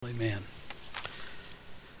Amen.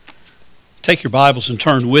 Take your Bibles and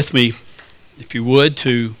turn with me, if you would,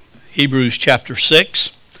 to Hebrews chapter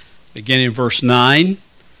 6, beginning in verse 9,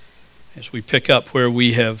 as we pick up where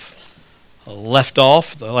we have left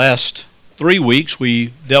off. The last 3 weeks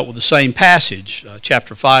we dealt with the same passage,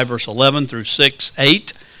 chapter 5, verse 11 through 6,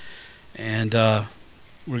 8, and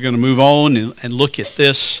we're going to move on and look at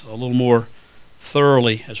this a little more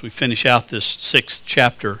thoroughly as we finish out this 6th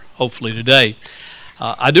chapter, hopefully today.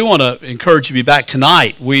 I do want to encourage you to be back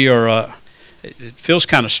tonight. We are. It feels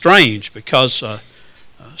kind of strange because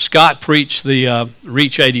Scott preached the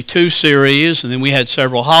Reach 82 series, and then we had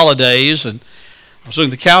several holidays. And I was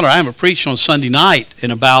looking at the calendar. I haven't preached on Sunday night in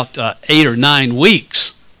about 8 or 9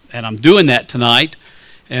 weeks, and I'm doing that tonight.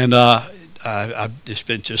 And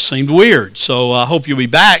it just seemed weird. So I hope you'll be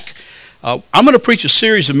back. I'm going to preach a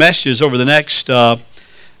series of messages over the next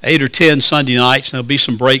 8 or 10 Sunday nights, and there'll be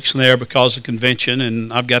some breaks in there because of convention,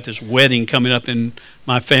 and I've got this wedding coming up in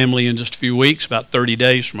my family in just a few weeks, about 30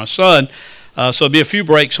 days for my son. So there'll be a few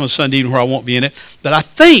breaks on Sunday evening where I won't be in it. But I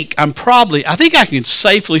think I can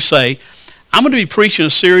safely say I'm going to be preaching a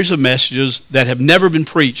series of messages that have never been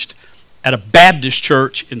preached at a Baptist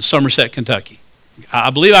church in Somerset, Kentucky. I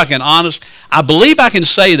believe I can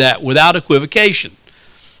say that without equivocation.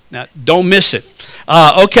 Now, don't miss it.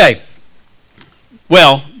 Okay.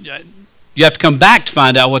 Well, you have to come back to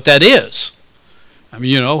find out what that is. I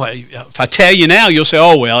mean, if I tell you now, you'll say,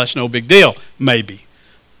 oh, well, that's no big deal, maybe.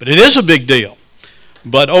 But it is a big deal.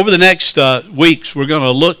 But over the next weeks, we're going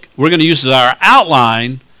to use as our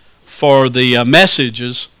outline for the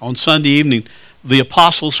messages on Sunday evening, the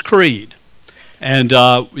Apostles' Creed. And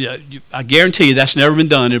I guarantee you that's never been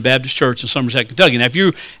done in a Baptist church in Somerset, Kentucky. Now, if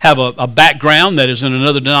you have a background that is in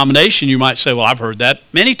another denomination, you might say, well, I've heard that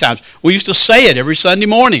many times. We used to say it every Sunday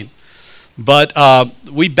morning. But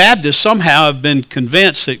we Baptists somehow have been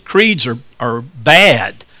convinced that creeds are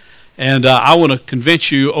bad. And I want to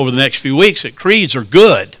convince you over the next few weeks that creeds are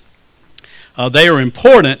good. They are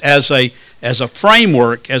important as a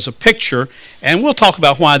framework, as a picture, and we'll talk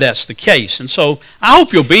about why that's the case. And so I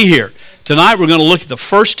hope you'll be here. Tonight we're going to look at the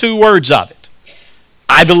first 2 words of it.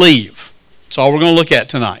 I believe. That's all we're going to look at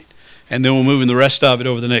tonight. And then we'll move in the rest of it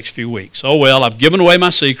over the next few weeks. Oh, well, I've given away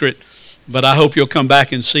my secret, but I hope you'll come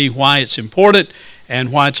back and see why it's important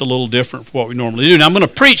and why it's a little different from what we normally do. Now, I'm going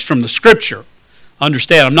to preach from the Scripture.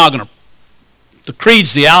 Understand, the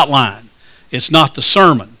creed's the outline. It's not the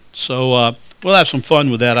sermon. So we'll have some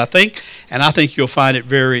fun with that, I think. And I think you'll find it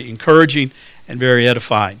very encouraging and very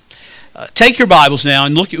edifying. Take your Bibles now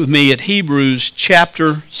and look with me at Hebrews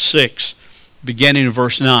chapter 6, beginning in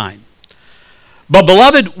verse 9. But,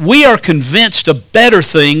 beloved, we are convinced of better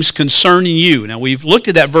things concerning you. Now, we've looked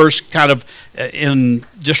at that verse kind of in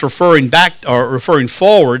just referring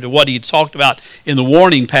forward to what he had talked about in the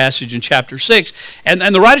warning passage in chapter 6. And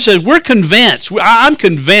the writer says, we're convinced, I'm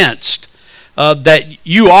convinced that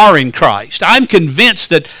you are in Christ. I'm convinced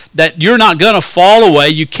that you're not going to fall away.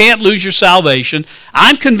 You can't lose your salvation.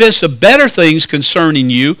 I'm convinced of better things concerning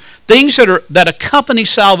you, things that accompany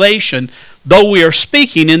salvation, though we are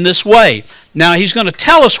speaking in this way. Now, he's going to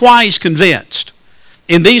tell us why he's convinced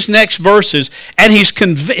in these next verses, and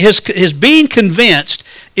his being convinced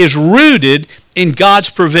is rooted in God's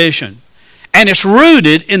provision, and it's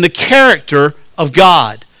rooted in the character of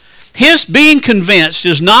God. His being convinced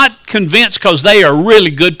is not convinced because they are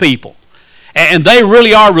really good people, and they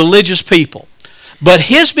really are religious people. But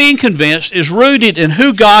his being convinced is rooted in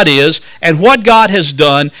who God is and what God has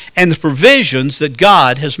done and the provisions that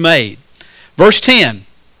God has made. Verse 10,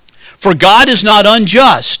 for God is not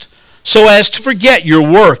unjust, so as to forget your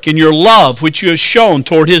work and your love which you have shown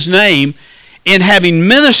toward his name in having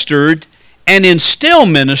ministered and in still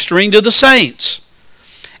ministering to the saints.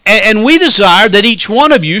 And we desire that each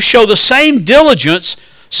one of you show the same diligence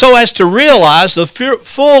so as to realize the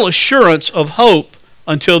full assurance of hope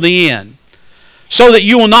until the end, so that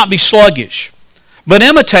you will not be sluggish, but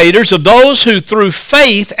imitators of those who through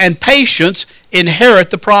faith and patience inherit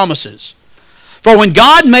the promises. For when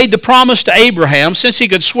God made the promise to Abraham, since he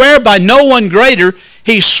could swear by no one greater,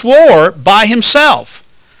 he swore by himself,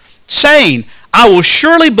 saying, I will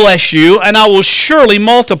surely bless you, and I will surely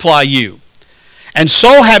multiply you. And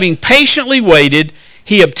so, having patiently waited,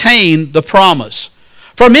 he obtained the promise.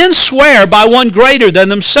 For men swear by one greater than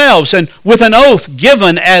themselves, and with an oath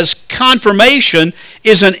given as confirmation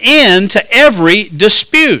is an end to every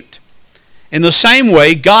dispute. In the same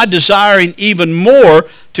way, God, desiring even more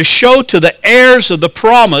to show to the heirs of the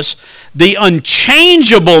promise the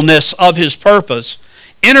unchangeableness of his purpose,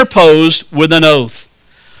 interposed with an oath,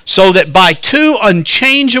 so that by 2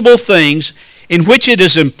 unchangeable things in which it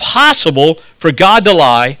is impossible for God to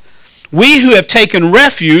lie, we who have taken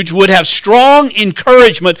refuge would have strong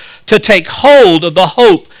encouragement to take hold of the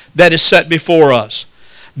hope that is set before us.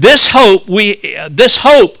 This hope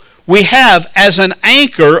we have as an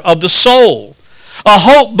anchor of the soul, a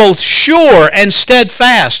hope both sure and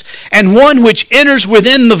steadfast, and one which enters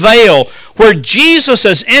within the veil, where Jesus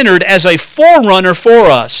has entered as a forerunner for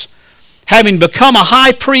us, having become a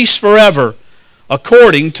high priest forever,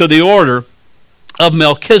 according to the order of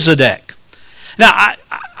Melchizedek. Now,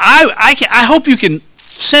 I hope you can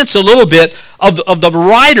sense a little bit of the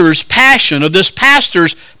writer's passion, of this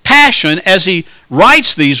pastor's passion as he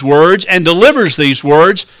writes these words and delivers these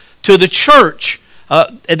words to the church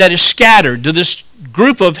that is scattered, to this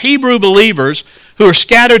group of Hebrew believers who are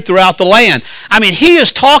scattered throughout the land. I mean, he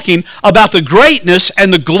is talking about the greatness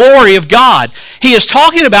and the glory of God. He is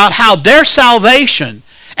talking about how their salvation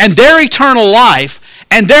and their eternal life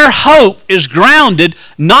and their hope is grounded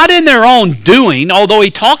not in their own doing, although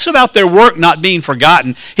he talks about their work not being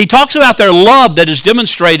forgotten. He talks about their love that is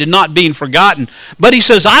demonstrated not being forgotten. But he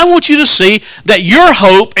says, I want you to see that your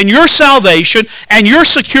hope and your salvation and your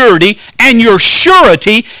security and your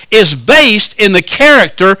surety is based in the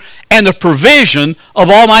character and the provision of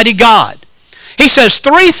Almighty God. He says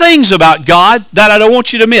three things about God that I don't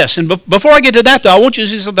want you to miss. And before I get to that, though, I want you to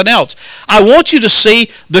see something else. I want you to see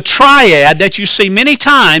the triad that you see many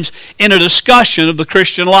times in a discussion of the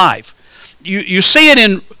Christian life. You see it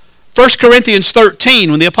in 1 Corinthians 13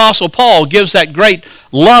 when the Apostle Paul gives that great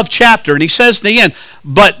love chapter. And he says in the end,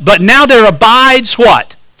 but now there abides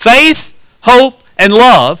what? Faith, hope, and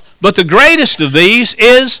love. But the greatest of these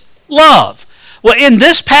is love. Well, in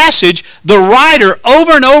this passage, the writer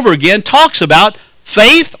over and over again talks about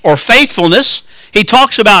faith or faithfulness. He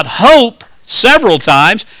talks about hope several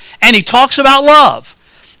times, and he talks about love.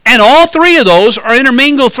 And all three of those are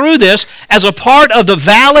intermingled through this as a part of the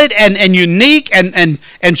valid and unique and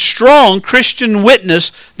strong Christian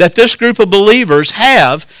witness that this group of believers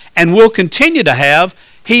have and will continue to have.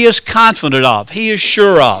 He is confident of. He is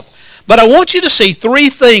sure of. But I want you to see three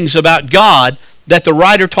things about God that the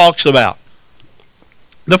writer talks about.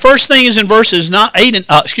 The first thing is in verses 9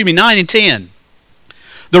 and 10.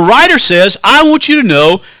 The writer says, I want you to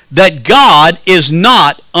know that God is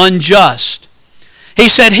not unjust. He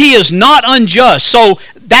said he is not unjust. So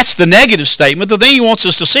that's the negative statement. The thing he wants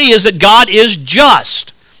us to see is that God is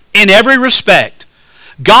just in every respect.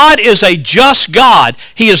 God is a just God.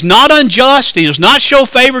 He is not unjust. He does not show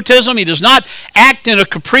favoritism. He does not act in a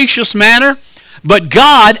capricious manner. But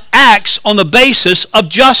God acts on the basis of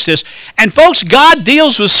justice. And folks, God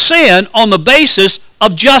deals with sin on the basis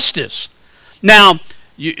of justice. Now,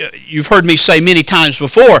 you've heard me say many times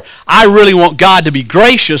before, I really want God to be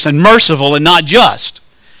gracious and merciful and not just.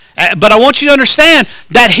 But I want you to understand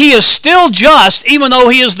that he is still just, even though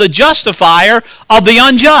he is the justifier of the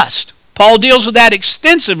unjust. Paul deals with that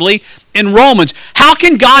extensively in Romans. How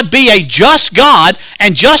can God be a just God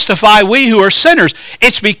and justify we who are sinners?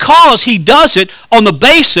 It's because he does it on the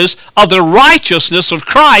basis of the righteousness of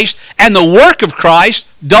Christ and the work of Christ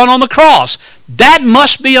done on the cross. That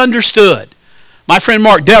must be understood. My friend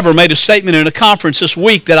Mark Dever made a statement in a conference this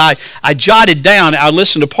week that I jotted down. I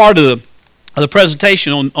listened to part of the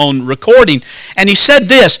presentation on recording, and he said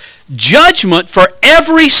this: judgment for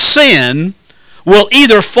every sin will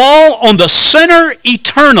either fall on the sinner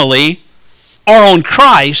eternally or on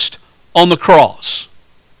Christ on the cross.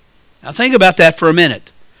 Now think about that for a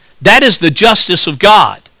minute. That is the justice of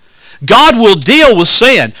God. God will deal with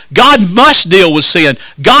sin. God must deal with sin.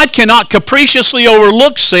 God cannot capriciously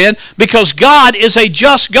overlook sin because God is a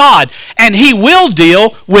just God. And he will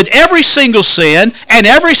deal with every single sin and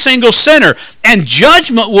every single sinner. And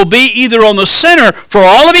judgment will be either on the sinner for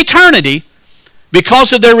all of eternity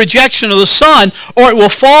because of their rejection of the Son, or it will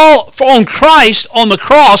fall on Christ on the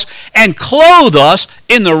cross and clothe us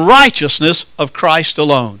in the righteousness of Christ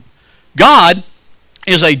alone. God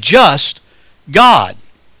is a just God.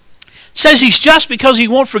 It says he's just because he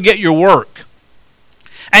won't forget your work.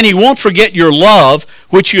 And he won't forget your love,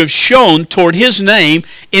 which you have shown toward his name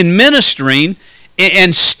in ministering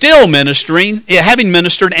and still ministering, having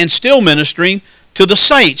ministered and still ministering to the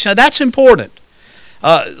saints. Now that's important.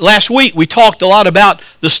 Last week we talked a lot about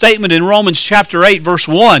the statement in Romans chapter 8 verse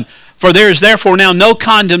 1. For there is therefore now no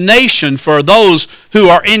condemnation for those who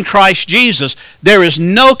are in Christ Jesus. There is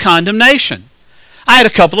no condemnation. I had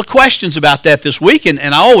a couple of questions about that this week, and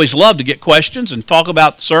I always love to get questions and talk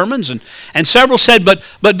about sermons. And several said,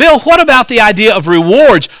 but Bill, what about the idea of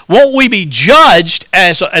rewards? Won't we be judged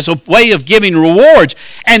as a way of giving rewards?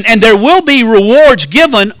 And there will be rewards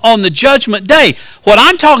given on the judgment day. What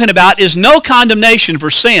I'm talking about is no condemnation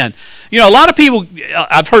for sin. You know, a lot of people,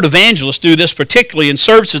 I've heard evangelists do this, particularly in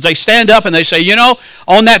services. They stand up and they say, you know,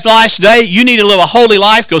 on that last day, you need to live a holy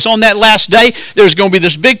life, because on that last day, there's going to be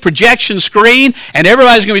this big projection screen, and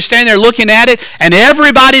everybody's going to be standing there looking at it, and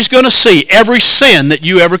everybody's going to see every sin that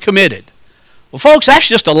you ever committed. Well, folks, that's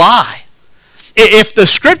just a lie. If the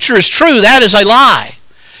Scripture is true, that is a lie.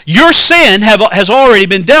 Your sin has already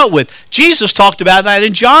been dealt with. Jesus talked about that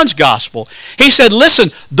in John's Gospel. He said, listen,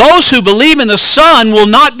 those who believe in the Son will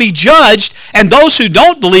not be judged, and those who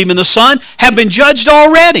don't believe in the Son have been judged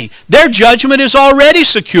already. Their judgment is already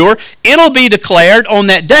secure. It'll be declared on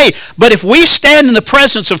that day. But if we stand in the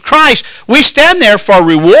presence of Christ, we stand there for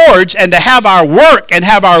rewards and to have our work and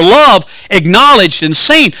have our love acknowledged and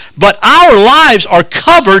seen. But our lives are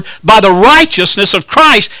covered by the righteousness of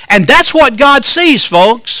Christ, and that's what God sees,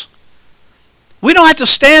 folks. We don't have to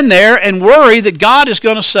stand there and worry that God is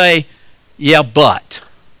going to say, yeah, but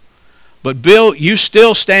Bill, you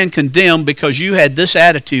still stand condemned because you had this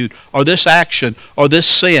attitude or this action or this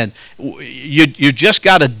sin. You just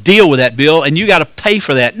got to deal with that, Bill, and you got to pay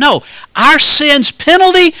for that. No, our sin's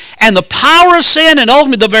penalty and the power of sin and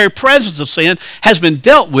ultimately the very presence of sin has been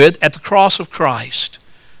dealt with at the cross of Christ,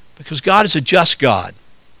 because God is a just God.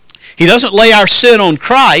 He doesn't lay our sin on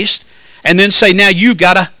Christ and then say, now you've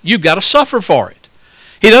got to suffer for it.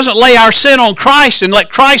 He doesn't lay our sin on Christ and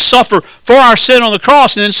let Christ suffer for our sin on the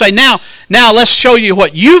cross and then say, now let's show you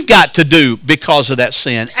what you've got to do because of that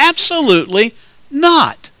sin. Absolutely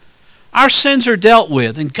not. Our sins are dealt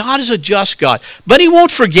with, and God is a just God. But He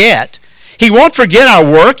won't forget. He won't forget our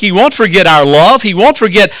work. He won't forget our love. He won't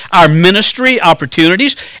forget our ministry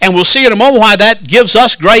opportunities. And we'll see in a moment why that gives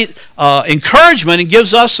us great encouragement and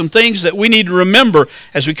gives us some things that we need to remember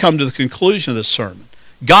as we come to the conclusion of this sermon.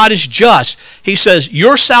 God is just. He says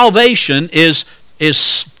your salvation is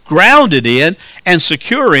grounded in and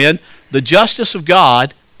secure in the justice of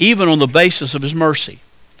God, even on the basis of His mercy.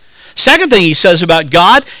 Second thing He says about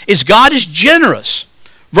God is generous.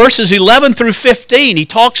 Verses 11 through 15, He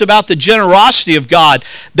talks about the generosity of God,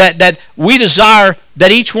 that we desire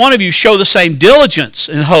that each one of you show the same diligence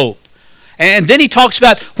and hope. And then He talks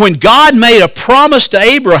about when God made a promise to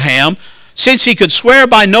Abraham, since He could swear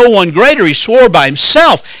by no one greater, He swore by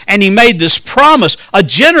Himself. And He made this promise, a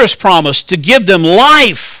generous promise, to give them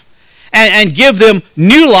life and give them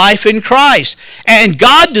new life in Christ. And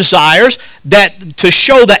God desires that to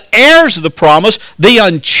show the heirs of the promise the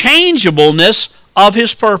unchangeableness of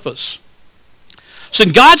His purpose. So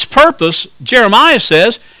God's purpose, Jeremiah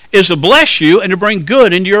says, is to bless you and to bring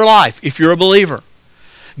good into your life if you're a believer.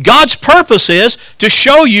 God's purpose is to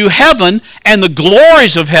show you heaven and the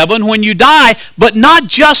glories of heaven when you die, but not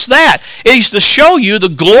just that. It's to show you the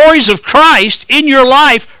glories of Christ in your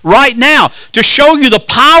life right now, to show you the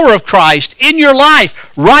power of Christ in your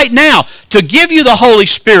life right now, to give you the Holy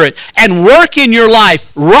Spirit and work in your life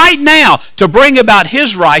right now to bring about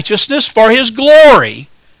His righteousness for His glory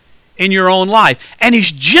in your own life. And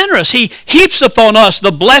He's generous. He heaps upon us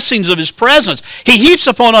the blessings of His presence. He heaps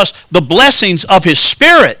upon us the blessings of His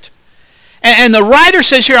Spirit. And the writer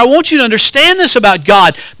says here, I want you to understand this about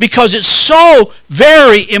God because it's so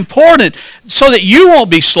very important so that you won't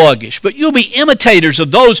be sluggish, but you'll be imitators of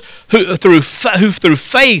those who through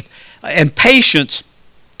faith and patience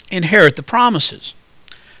inherit the promises.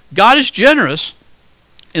 God is generous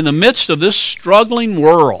in the midst of this struggling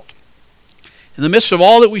world. In the midst of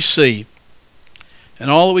all that we see and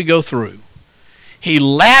all that we go through, He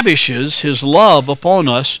lavishes His love upon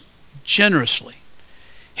us generously.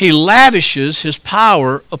 He lavishes His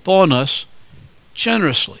power upon us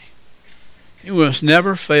generously. We must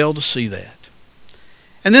never fail to see that.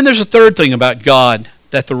 And then there's a third thing about God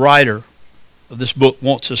that the writer of this book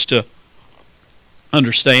wants us to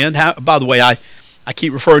understand. By the way, I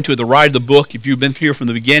keep referring to the writer of the book. If you've been here from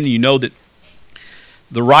the beginning, you know that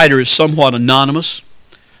the writer is somewhat anonymous.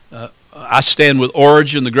 I stand with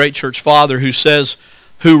Origen, the great church father, who says,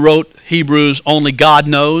 who wrote Hebrews, only God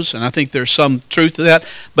knows, and I think there's some truth to that.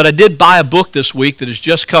 But I did buy a book this week that has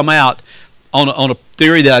just come out on a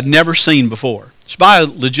theory that I'd never seen before. It's by a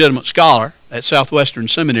legitimate scholar at Southwestern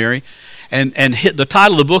Seminary, and the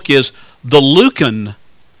title of the book is The Lucan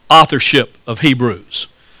Authorship of Hebrews.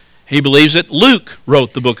 He believes that Luke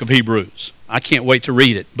wrote the book of Hebrews. I can't wait to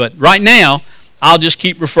read it. But right now, I'll just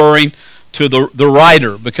keep referring to the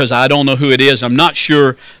writer because I don't know who it is. I'm not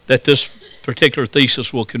sure that this particular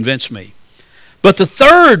thesis will convince me. But the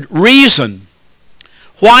third reason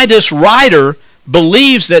why this writer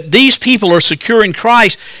believes that these people are secure in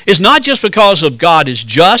Christ is not just because of God is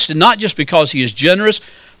just and not just because He is generous,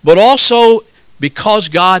 but also because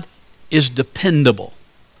God is dependable.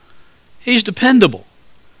 He's dependable.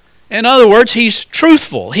 In other words, he's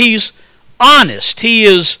truthful. He's honest.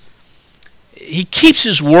 He keeps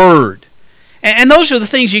his word. And those are the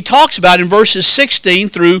things he talks about in verses 16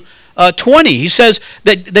 through 20. He says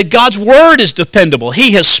that God's word is dependable.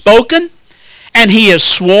 He has spoken and he has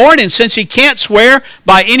sworn, and since he can't swear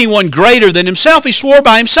by anyone greater than himself, he swore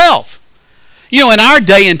by himself. In our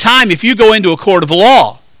day and time, if you go into a court of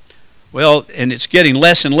law, well, and it's getting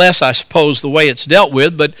less and less, I suppose, the way it's dealt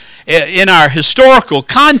with, but in our historical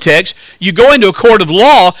context, you go into a court of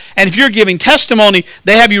law, and if you're giving testimony,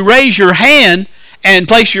 they have you raise your hand and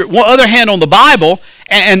place your other hand on the Bible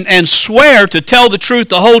and swear to tell the truth,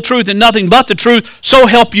 the whole truth, and nothing but the truth, so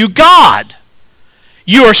help you God.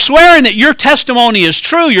 You are swearing that your testimony is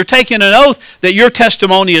true. You're taking an oath that your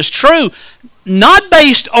testimony is true, not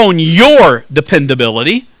based on your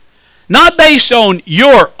dependability, not based on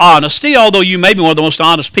your honesty, although you may be one of the most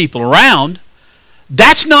honest people around.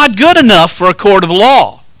 That's not good enough for a court of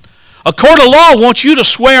law. A court of law wants you to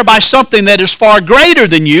swear by something that is far greater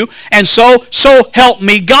than you, and so help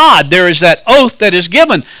me God. There is that oath that is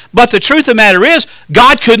given. But the truth of the matter is,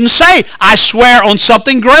 God couldn't say, I swear on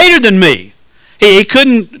something greater than me. He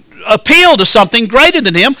couldn't appeal to something greater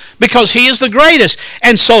than him because he is the greatest.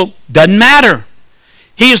 And so, doesn't matter.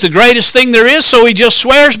 He is the greatest thing there is, so he just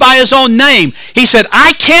swears by his own name. He said,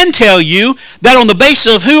 I can tell you that on the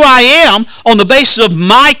basis of who I am, on the basis of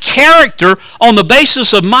my character, on the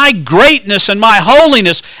basis of my greatness and my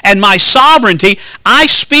holiness and my sovereignty, I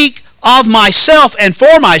speak of myself and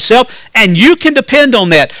for myself, and you can depend on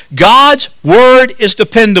that. God's word is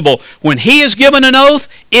dependable. When he has given an oath,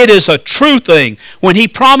 it is a true thing. When he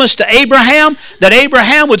promised to Abraham that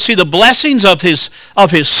Abraham would see the blessings of his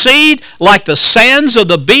seed like the sands of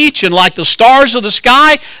the beach and like the stars of the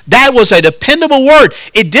sky, that was a dependable word.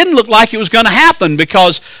 It didn't look like it was going to happen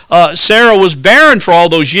because Sarah was barren for all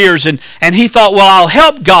those years, and he thought, well, I'll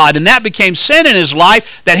help God, and that became sin in his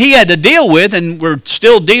life that he had to deal with, and we're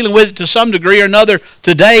still dealing with it to some degree or another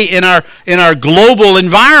today in our global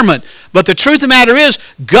environment. But the truth of the matter is,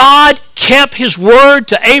 God kept his word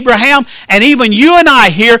to Abraham, and even you and I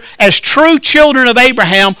here, as true children of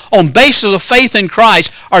Abraham, on basis of faith in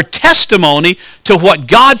Christ, are testimony to what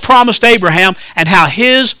God promised Abraham and how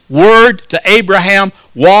his word to Abraham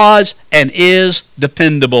was and is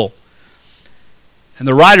dependable. And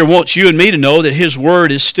the writer wants you and me to know that his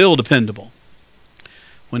word is still dependable.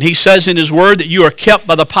 When he says in his word that you are kept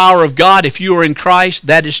by the power of God if you are in Christ,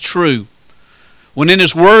 that is true. When in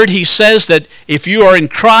his word he says that if you are in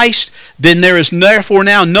Christ, then there is therefore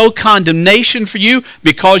now no condemnation for you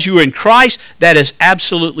because you are in Christ, that is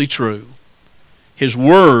absolutely true. His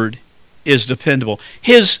word is dependable.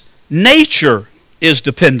 His nature is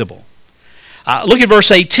dependable. Look at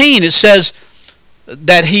verse 18. It says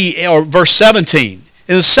that or verse 17.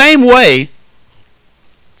 In the same way,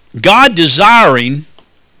 God desiring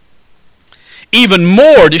even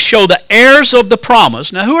more to show the heirs of the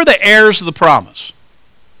promise. Now, who are the heirs of the promise?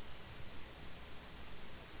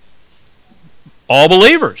 All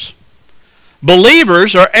believers.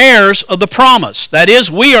 Believers are heirs of the promise. That is,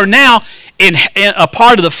 we are now in a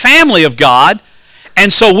part of the family of God,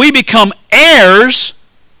 and so we become heirs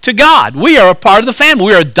to God. We are a part of the family.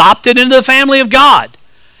 We are adopted into the family of God.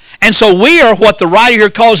 And so we are what the writer here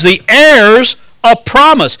calls the heirs of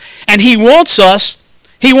promise. And he wants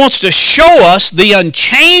to show us the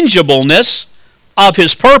unchangeableness of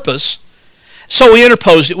his purpose, so he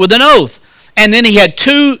interposed it with an oath. And then he had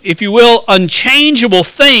two, if you will, unchangeable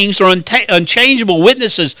things or unchangeable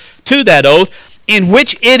witnesses to that oath, in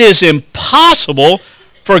which it is impossible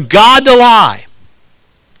for God to lie.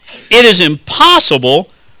 It is impossible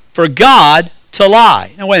for God to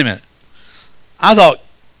lie. Now, wait a minute. I thought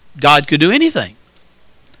God could do anything.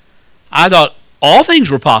 I thought all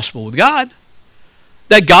things were possible with God.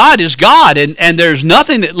 That God is God, and there's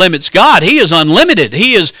nothing that limits God. He is unlimited.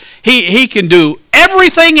 He can do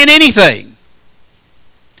everything and anything.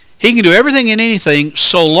 He can do everything and anything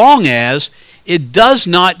so long as it does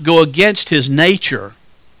not go against his nature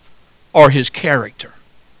or his character.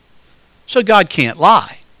 So God can't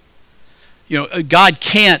lie. God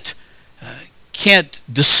can't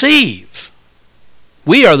deceive.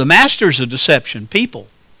 We are the masters of deception, people,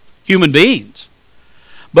 human beings.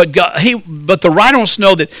 But the writer wants to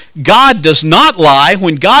know that God does not lie.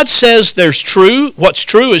 When God says there's true, what's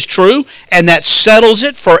true is true, and that settles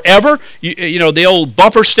it forever. You know the old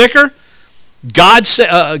bumper sticker. God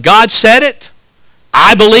said it.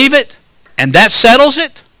 I believe it, and that settles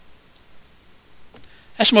it.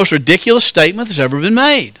 That's the most ridiculous statement that's ever been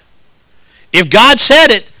made. If God said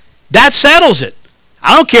it, that settles it.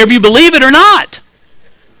 I don't care if you believe it or not.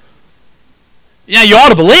 You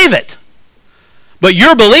ought to believe it. But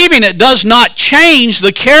your believing it does not change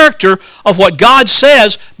the character of what God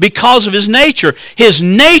says because of His nature. His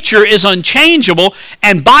nature is unchangeable,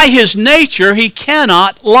 and by His nature He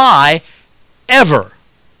cannot lie ever.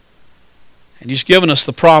 And He's given us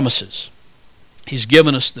the promises. He's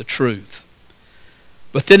given us the truth.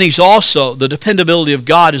 But then He's also, the dependability of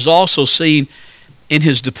God is also seen in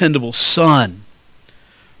His dependable Son.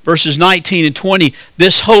 Verses 19 and 20,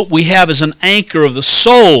 this hope we have is an anchor of the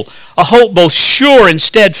soul, a hope both sure and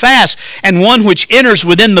steadfast, and one which enters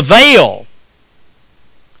within the veil.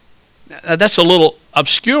 Now, that's a little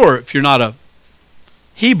obscure if you're not a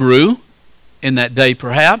Hebrew in that day,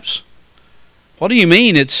 perhaps. What do you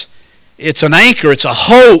mean? It's an anchor, it's a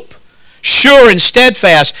hope, sure and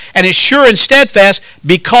steadfast. And it's sure and steadfast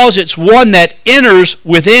because it's one that enters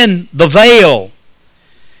within the veil.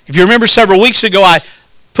 If you remember several weeks ago, I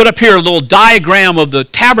put up here a little diagram of the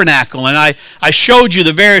tabernacle, and I showed you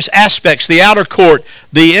the various aspects, the outer court,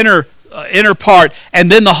 the inner part, and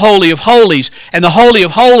then the Holy of Holies. And the Holy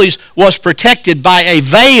of Holies was protected by a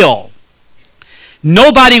veil.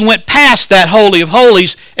 Nobody went past that Holy of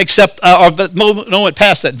Holies no one went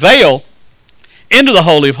past that veil into the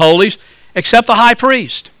Holy of Holies except the high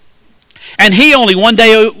priest. And he only one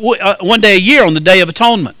day a year on the Day of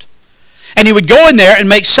Atonement. And he would go in there and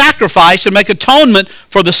make sacrifice and make atonement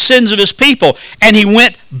for the sins of his people. And he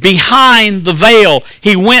went behind the veil.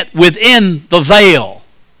 He went within the veil.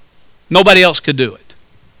 Nobody else could do it.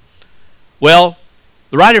 Well,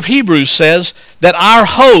 the writer of Hebrews says that our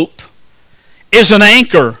hope is an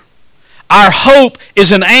anchor. Our hope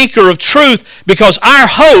is an anchor of truth because our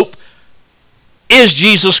hope is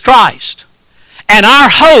Jesus Christ. And our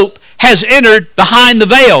hope has entered behind the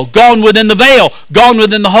veil, gone within the veil, gone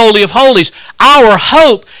within the Holy of Holies. Our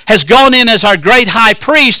hope has gone in as our great high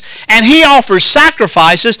priest, and He offers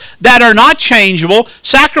sacrifices that are not changeable,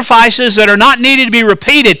 sacrifices that are not needed to be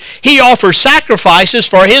repeated. He offers sacrifices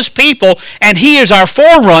for His people, and He is our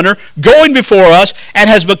forerunner going before us and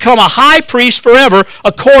has become a high priest forever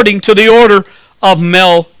according to the order of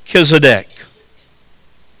Melchizedek.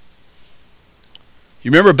 You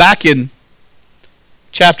remember back in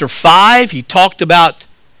Chapter 5, he talked about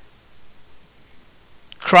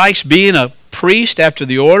Christ being a priest after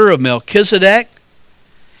the order of Melchizedek.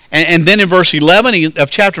 And then in verse 11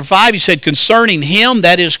 of chapter 5, he said, concerning Him,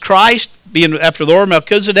 that is Christ, being after the order of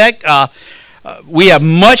Melchizedek, we have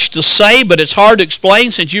much to say, but it's hard to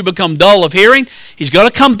explain since you become dull of hearing. He's going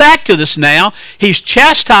to come back to this now. He's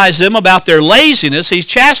chastised them about their laziness. He's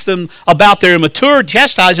chastised them about their immaturity,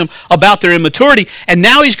 and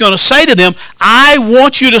now He's going to say to them, I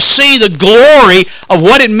want you to see the glory of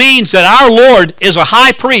what it means that our Lord is a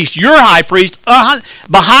high priest, your high priest,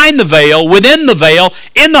 behind the veil, within the veil,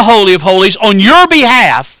 in the Holy of Holies, on your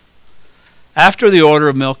behalf, after the order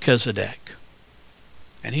of Melchizedek.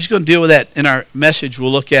 And He's going to deal with that in our message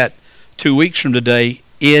we'll look at 2 weeks from today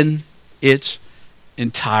in its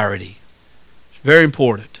entirety. It's very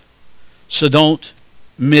important. So don't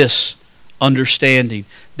miss understanding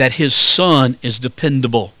that His Son is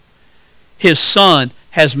dependable. His Son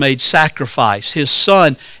has made sacrifice. His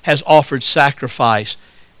Son has offered sacrifice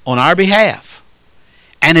on our behalf.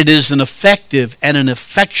 And it is an effective and an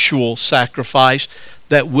effectual sacrifice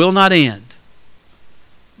that will not end.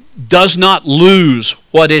 Does not lose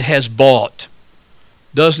what it has bought.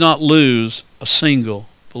 Does not lose a single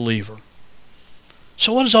believer.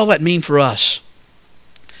 So what does all that mean for us?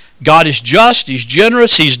 God is just, He's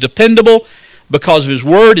generous, He's dependable because of His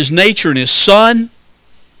Word, His nature, and His Son.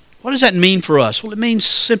 What does that mean for us? Well, it means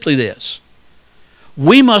simply this.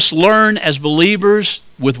 We must learn as believers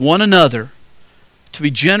with one another to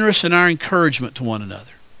be generous in our encouragement to one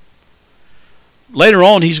another. Later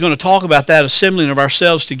on, he's going to talk about that assembling of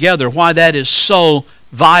ourselves together, why that is so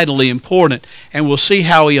vitally important. And we'll see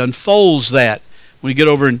how he unfolds that when we get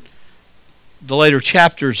over in the later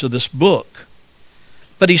chapters of this book.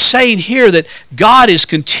 But he's saying here that God is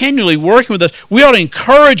continually working with us. We ought to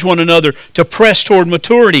encourage one another to press toward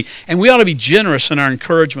maturity, and we ought to be generous in our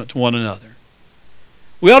encouragement to one another.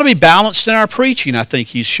 We ought to be balanced in our preaching, I think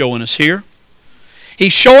he's showing us here.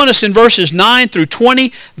 He's showing us in verses 9 through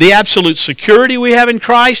 20 the absolute security we have in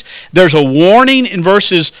Christ. There's a warning in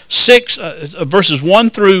verses 1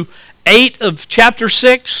 through 8 of chapter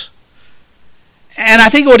 6. And I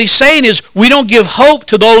think what he's saying is we don't give hope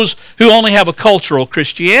to those who only have a cultural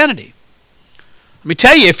Christianity. Let me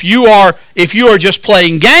tell you, if you are just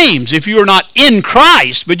playing games, if you are not in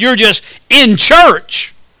Christ, but you're just in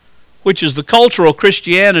church, which is the cultural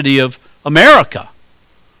Christianity of America,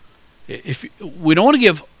 if we don't want to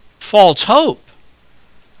give false hope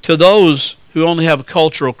to those who only have a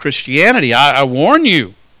cultural Christianity. I warn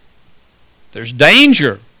you. There's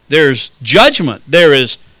danger. There's judgment. There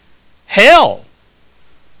is hell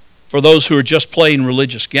for those who are just playing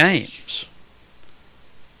religious games.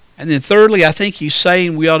 And then thirdly, I think he's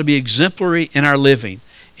saying we ought to be exemplary in our living,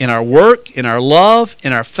 in our work, in our love,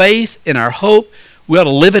 in our faith, in our hope. We ought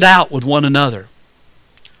to live it out with one another.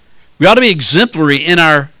 We ought to be exemplary in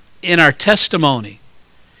our testimony,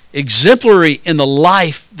 exemplary in the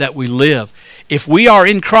life that we live. If we are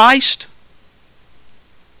in Christ,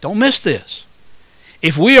 don't miss this.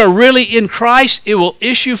 If we are really in Christ, it will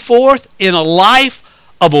issue forth in a life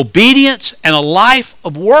of obedience and a life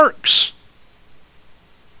of works.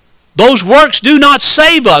 Those works do not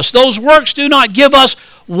save us. Those works do not give us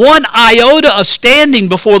one iota of standing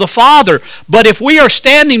before the Father. But if we are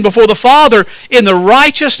standing before the Father in the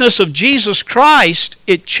righteousness of Jesus Christ,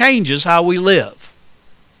 it changes how we live.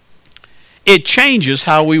 It changes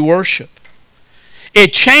how we worship.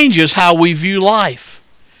 It changes how we view life.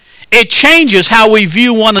 It changes how we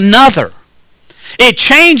view one another. It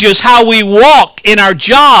changes how we walk in our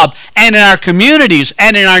job and in our communities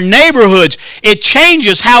and in our neighborhoods. It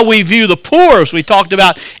changes how we view the poor, as we talked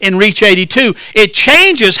about in Reach 82. It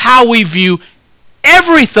changes how we view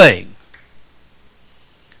everything.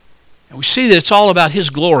 And we see that it's all about His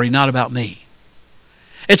glory, not about me.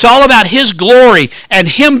 It's all about His glory and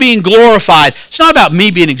Him being glorified. It's not about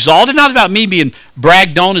me being exalted, not about me being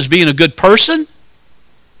bragged on as being a good person.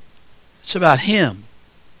 It's about Him.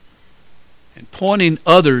 And pointing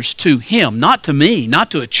others to Him, not to me,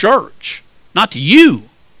 not to a church, not to you,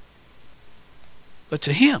 but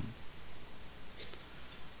to Him.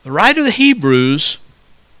 The writer of the Hebrews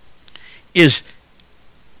is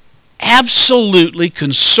absolutely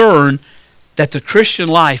concerned that the Christian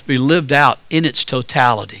life be lived out in its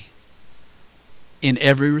totality, in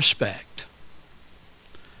every respect,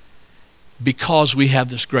 because we have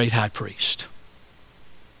this great high priest.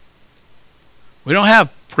 We don't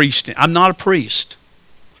have priest. I'm not a priest.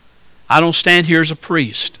 I don't stand here as a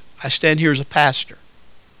priest. I stand here as a pastor,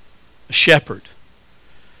 a shepherd,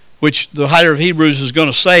 which the writer of Hebrews is going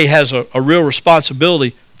to say has a real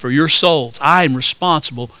responsibility for your souls. I am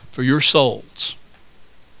responsible for your souls.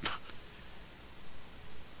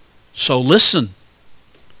 So listen.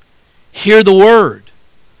 Hear the word.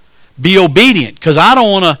 Be obedient, because I don't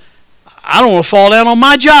want to fall down on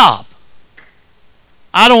my job.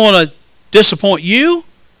 I don't want to disappoint you,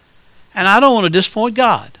 and I don't want to disappoint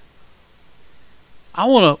God. I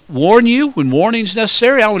want to warn you when warning is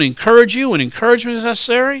necessary. I want to encourage you when encouragement is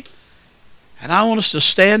necessary. And I want us to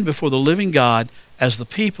stand before the living God as the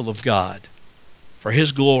people of God for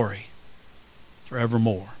His glory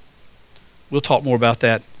forevermore. We'll talk more about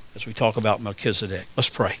that as we talk about Melchizedek. Let's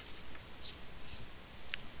pray.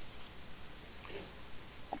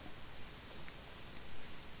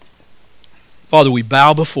 Father, we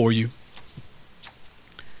bow before you.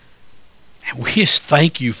 And we just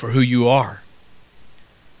thank you for who you are.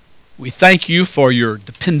 We thank you for your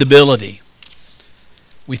dependability.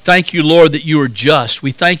 We thank you, Lord, that you are just.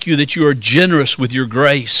 We thank you that you are generous with your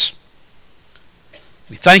grace.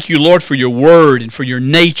 We thank you, Lord, for your word and for your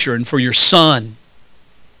nature and for your Son.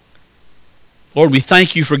 Lord, we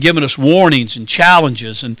thank you for giving us warnings and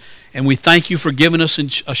challenges, and we thank you for giving us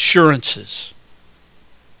assurances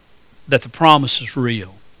that the promise is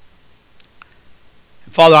real.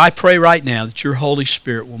 Father, I pray right now that your Holy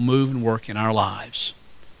Spirit will move and work in our lives,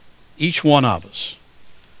 each one of us.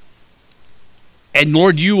 And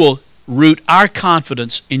Lord, you will root our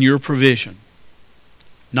confidence in your provision,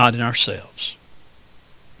 not in ourselves.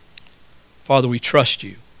 Father, we trust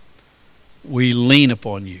you. We lean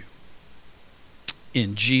upon you.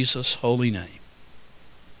 In Jesus' holy name.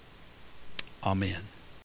 Amen.